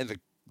things and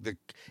the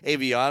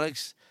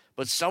avionics?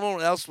 But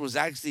someone else was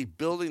actually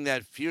building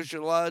that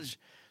fuselage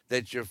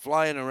that you're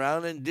flying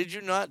around in. Did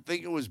you not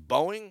think it was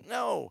Boeing?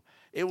 No,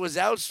 it was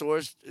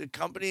outsourced, a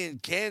company in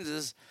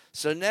Kansas.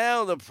 So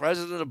now the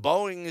president of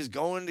Boeing is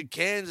going to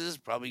Kansas,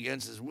 probably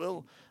against his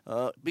will,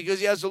 because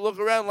he has to look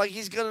around like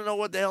he's going to know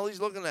what the hell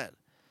he's looking at.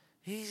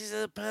 He's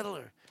a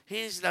peddler.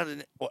 He's not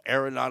an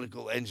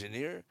aeronautical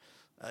engineer.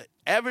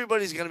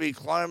 Everybody's going to be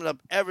climbing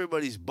up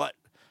everybody's butt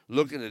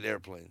looking at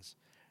airplanes.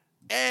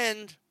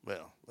 And,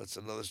 well, that's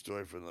another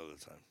story for another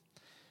time.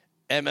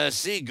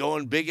 MSC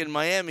going big in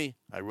Miami.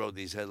 I wrote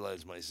these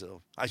headlines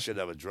myself. I should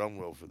have a drum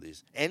roll for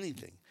these.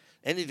 Anything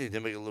to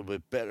make it a little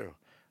bit better.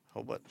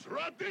 Oh, but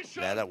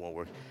that won't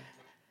work.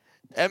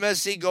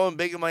 MSC going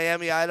big in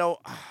Miami.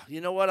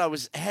 You know what? I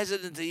was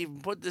hesitant to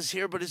even put this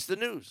here, but it's the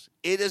news.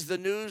 It is the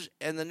news,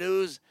 and the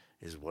news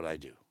is what I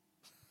do.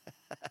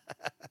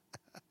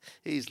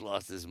 He's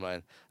lost his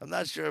mind. I'm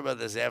not sure about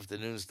this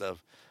afternoon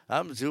stuff.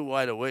 I'm too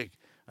wide awake.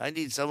 I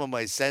need some of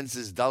my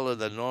senses duller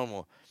than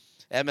normal.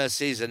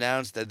 MSC's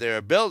announced that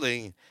they're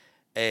building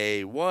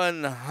a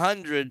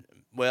 100,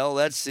 well,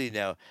 let's see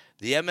now.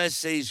 The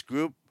MSC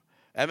Group's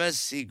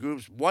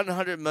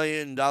 $100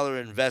 million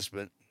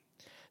investment.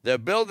 They're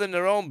building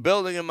their own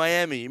building in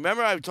Miami.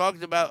 Remember I've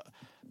talked about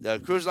the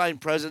cruise line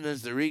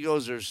presidents, their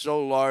egos are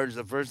so large,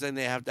 the first thing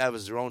they have to have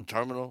is their own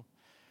terminal.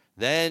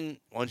 Then,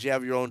 once you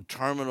have your own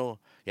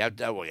terminal, you have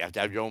to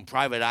have your own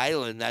private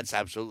island. That's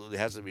absolutely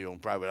has to be your own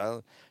private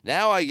island.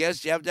 Now, I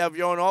guess you have to have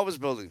your own office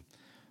building.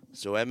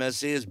 So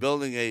MSC is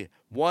building a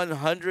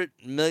 $100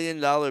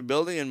 million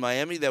building in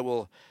Miami that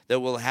will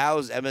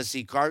house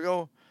MSC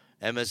Cargo,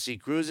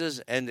 MSC Cruises,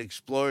 and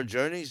Explorer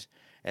Journeys,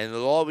 and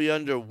it'll all be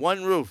under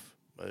one roof.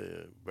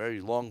 A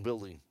very long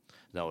building.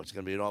 No, it's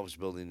going to be an office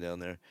building down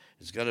there.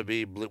 It's going to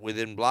be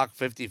within Block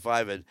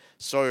 55 at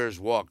Sawyer's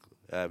Walk.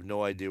 I have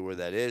no idea where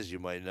that is. You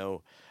might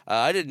know.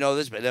 I didn't know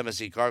this, but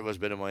MSC Cargo has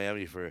been in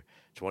Miami for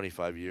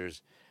 25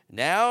 years.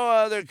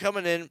 Now they're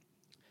coming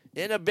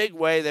in a big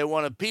way. They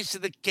want a piece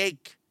of the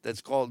cake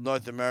that's called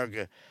North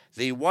America.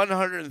 The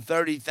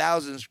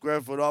 130,000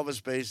 square foot office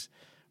space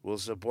will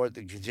support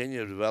the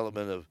continued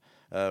development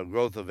of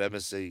growth of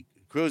MSC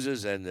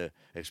Cruises and the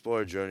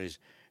Explorer Journeys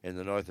in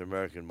the North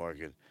American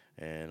market,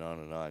 and on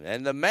and on.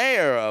 And the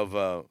mayor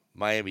of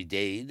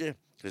Miami-Dade,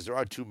 because there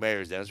are two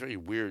mayors down there. It's very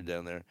weird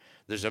down there.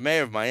 There's a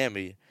mayor of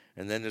Miami,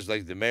 and then there's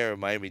like the mayor of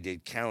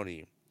Miami-Dade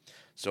County.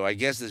 So I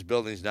guess this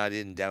building's not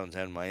in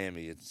downtown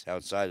Miami. It's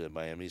outside of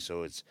Miami,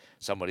 so it's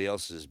somebody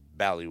else's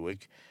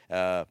bailiwick.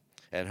 And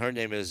her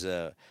name is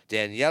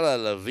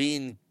Daniela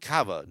Levine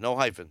Cava, no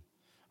hyphen.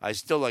 I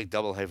still like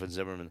double hyphen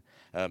Zimmerman.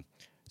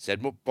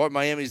 Said Port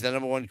Miami is the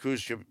number one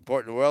cruise ship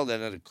port in the world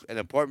and an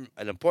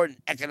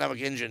important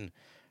economic engine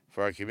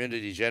for our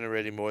community,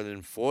 generating more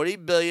than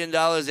 $40 billion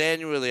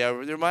annually. I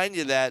would remind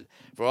you that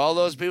for all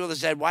those people that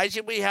said, why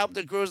should we help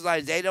the cruise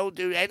lines? They don't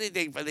do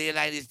anything for the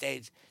United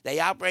States. They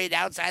operate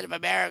outside of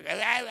America.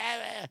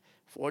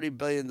 $40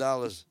 billion.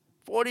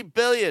 $40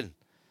 billion.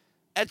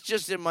 That's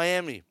just in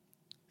Miami.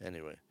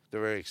 Anyway,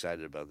 they're very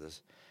excited about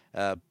this.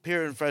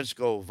 Pier in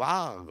Fresco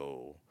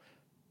Vago.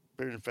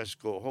 Pier in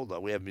Fresco. Hold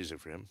on, we have music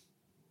for him.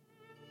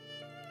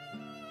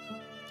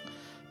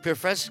 Pier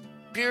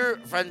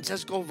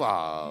Francesco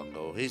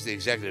Vago. He's the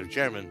executive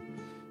chairman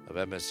of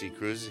MSC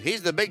Cruises.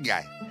 He's the big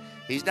guy.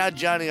 He's not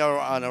Johnny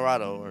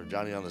Honorado or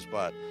Johnny on the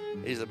spot.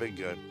 He's the big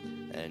guy.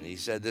 And he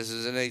said this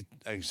is an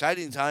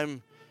exciting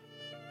time.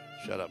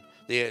 Shut up.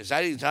 The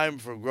exciting time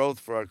for growth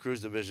for our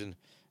cruise division,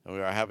 and we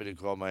are happy to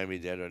call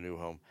Miami-Dade our new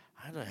home.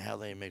 I don't know how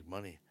they make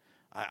money.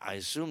 I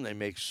assume they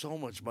make so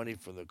much money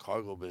from the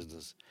cargo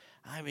business.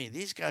 I mean,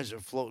 these guys are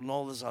floating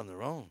all this on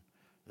their own.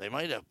 They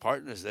might have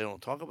partners. They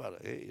don't talk about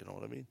it. Hey, you know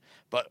what I mean?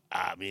 But,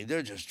 I mean,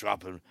 they're just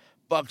dropping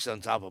bucks on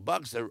top of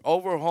bucks. They're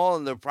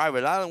overhauling their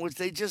private island, which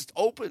they just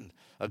opened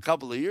a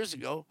couple of years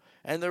ago,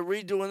 and they're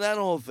redoing that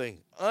whole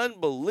thing.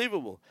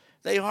 Unbelievable.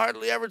 They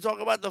hardly ever talk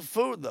about the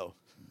food, though.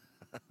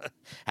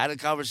 Had a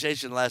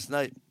conversation last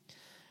night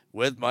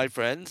with my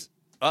friends.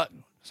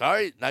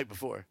 Night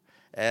before.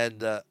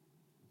 And,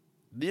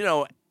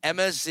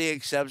 MSC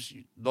accepts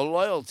your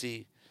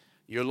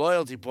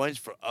loyalty points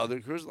for other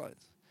cruise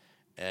lines.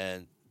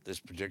 And this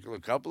particular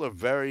couple they're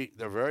very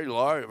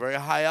large, very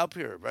high up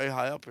here.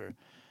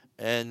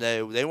 And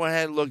they went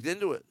ahead and looked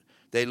into it.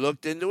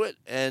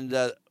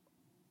 And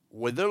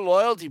with their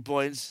loyalty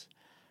points,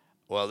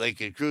 well, they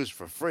can cruise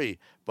for free.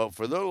 But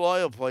for their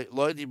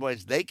loyalty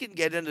points, they can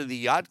get into the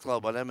yacht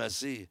club on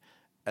MSC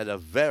at a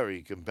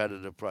very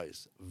competitive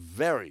price.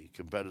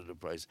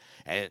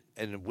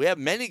 And we have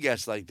many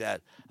guests like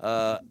that.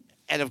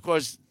 And, of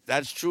course,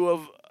 that's true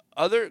of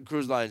other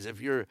cruise lines.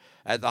 If you're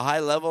at the high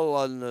level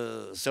on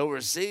the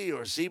Silver Sea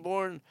or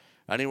Seabourn,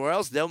 anywhere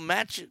else, they'll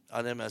match it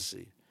on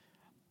MSC.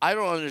 I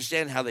don't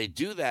understand how they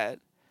do that,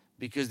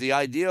 because the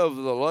idea of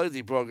the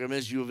loyalty program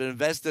is you've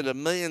invested $1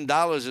 million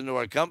into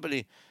our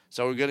company,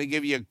 so we're going to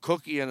give you a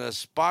cookie and a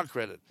spa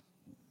credit.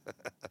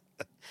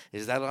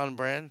 Is that on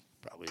brand?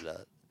 Probably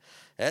not.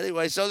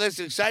 Anyway, so there's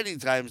exciting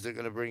times. They're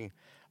going to bring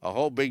a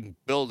whole big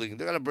building.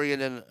 They're going to bring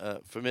it in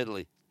from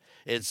Italy.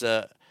 It's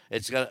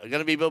going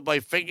to be built by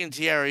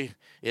Fincantieri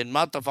in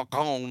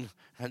Montefalcone,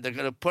 and they're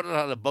going to put it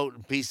on a boat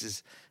in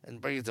pieces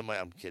and bring it to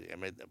I'm kidding. I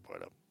made that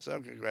part up. So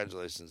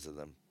congratulations to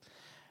them.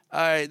 All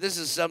right, this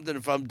is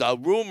something from the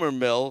Rumor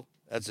Mill.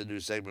 That's a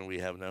new segment we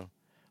have now.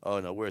 Oh,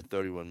 no, we're at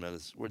 31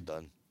 minutes. We're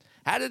done.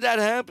 How did that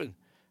happen?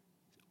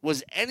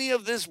 Was any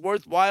of this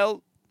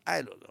worthwhile?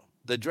 I don't know.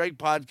 The Drake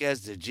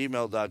Podcast at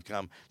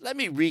gmail.com. Let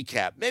me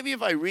recap. Maybe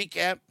if I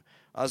recap,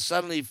 I'll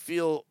suddenly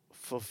feel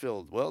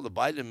fulfilled. Well, the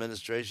Biden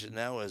administration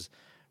now has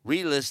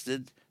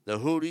relisted the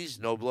Houthis,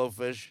 no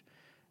blowfish,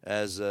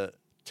 as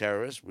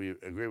terrorists. We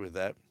agree with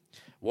that.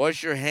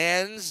 Wash your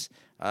hands.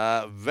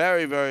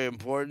 Very, very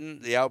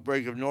important. The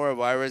outbreak of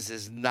Norovirus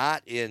is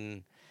not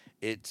in.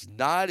 It's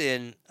not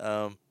in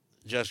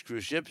just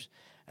cruise ships.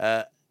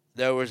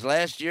 There was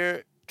last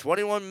year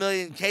 21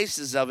 million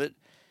cases of it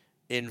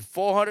in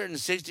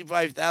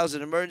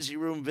 465,000 emergency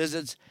room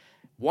visits,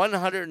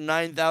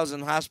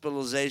 109,000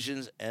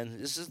 hospitalizations, and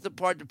this is the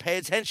part to pay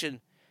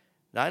attention.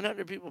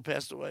 900 people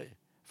passed away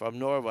from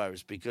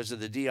norovirus because of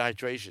the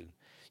dehydration.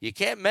 You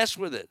can't mess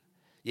with it.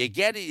 You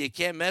get it, you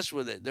can't mess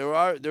with it.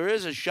 There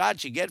is a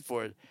shot you get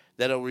for it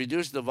that'll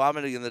reduce the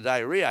vomiting and the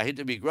diarrhea. I hate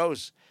to be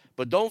gross,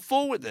 but don't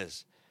fool with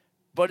this.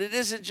 But it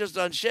isn't just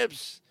on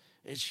ships.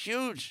 It's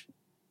huge.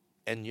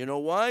 And you know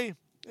why?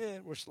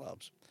 We're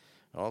slobs.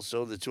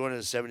 Also, the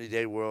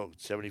 270-day world,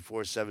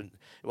 74-7.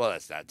 Well,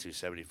 that's not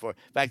 274. In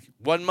fact,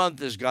 1 month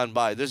has gone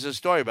by. There's a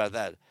story about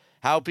that.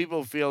 How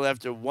people feel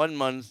after 1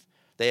 month,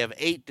 they have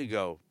 8 to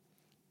go.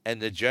 And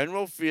the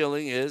general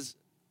feeling is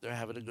they're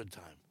having a good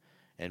time.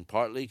 And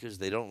partly because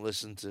they don't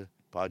listen to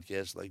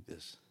podcasts like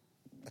this.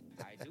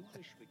 I do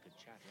wish we could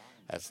chat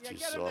longer. That's too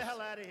Get soft. the hell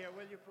out of here,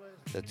 will you,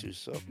 please? That's too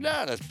soft.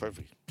 No, that's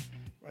perfect.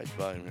 Right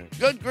volume here.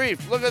 Good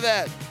grief. Look at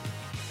that.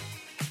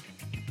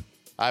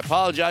 I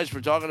apologize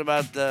for talking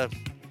about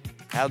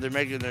how they're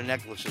making their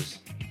necklaces.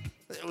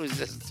 It was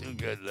just too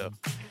good, though.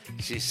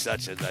 She's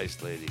such a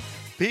nice lady.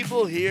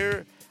 People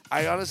here,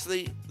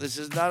 this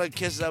is not a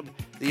kiss up.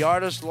 The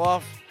Artist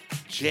Loft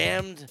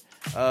jammed.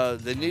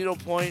 The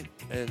Needlepoint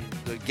and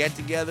the Get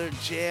Together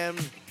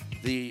jammed.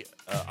 The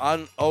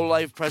on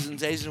O-Life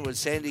presentation with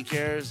Sandy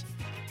Cares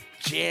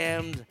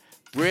jammed.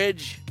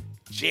 Bridge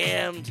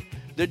jammed.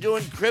 They're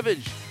doing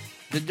cribbage.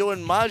 They're doing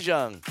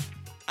mahjong.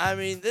 I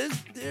mean,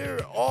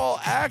 they're all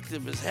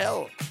active as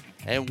hell.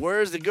 And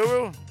where's the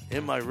guru?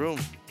 In my room.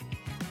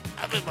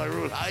 I'm in my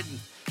room hiding.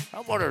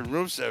 I'm ordering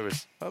room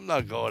service. I'm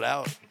not going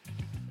out.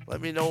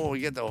 Let me know when we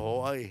get to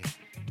Hawaii.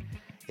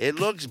 It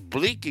looks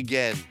bleak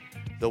again.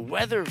 The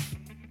weather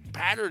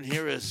pattern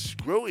here is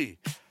screwy.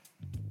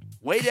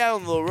 Way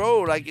down the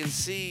road, I can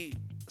see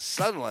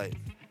sunlight.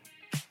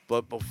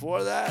 But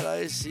before that,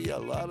 I see a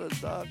lot of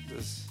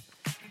darkness.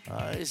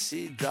 I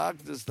see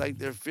darkness like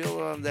they're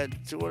feeling on that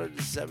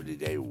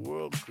 270-day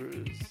world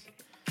cruise.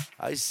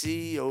 I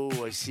see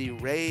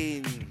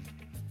rain.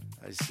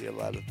 I see a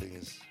lot of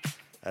things.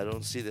 I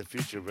don't see the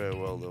future very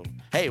well, though.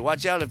 Hey,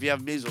 watch out if you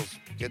have measles.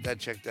 Get that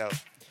checked out.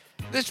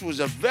 This was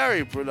a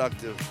very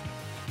productive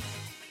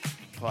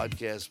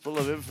podcast, full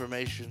of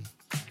information,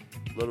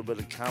 a little bit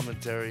of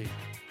commentary.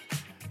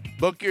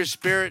 Book your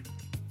Spirit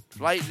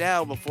flight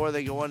now before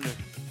they go under.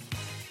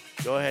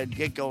 Go ahead,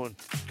 get going.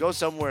 Go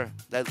somewhere,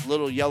 that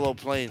little yellow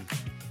plane.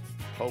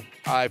 Oh,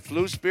 I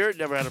flew Spirit,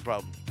 never had a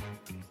problem.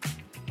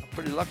 I'm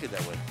pretty lucky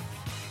that way.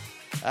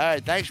 All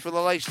right, thanks for the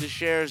likes, the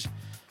shares.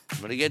 I'm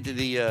going to get to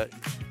the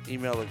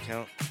email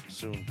account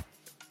soon.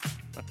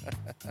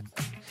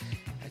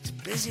 It's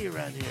busy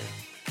around here.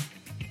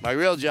 My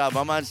real job,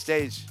 I'm on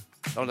stage.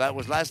 Oh, that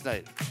was last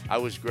night. I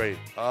was great.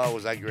 Oh,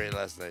 was I great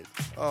last night?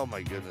 Oh,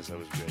 my goodness, I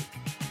was great.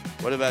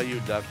 What about you,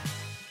 Duck?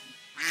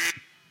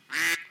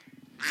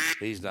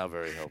 He's not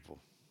very helpful.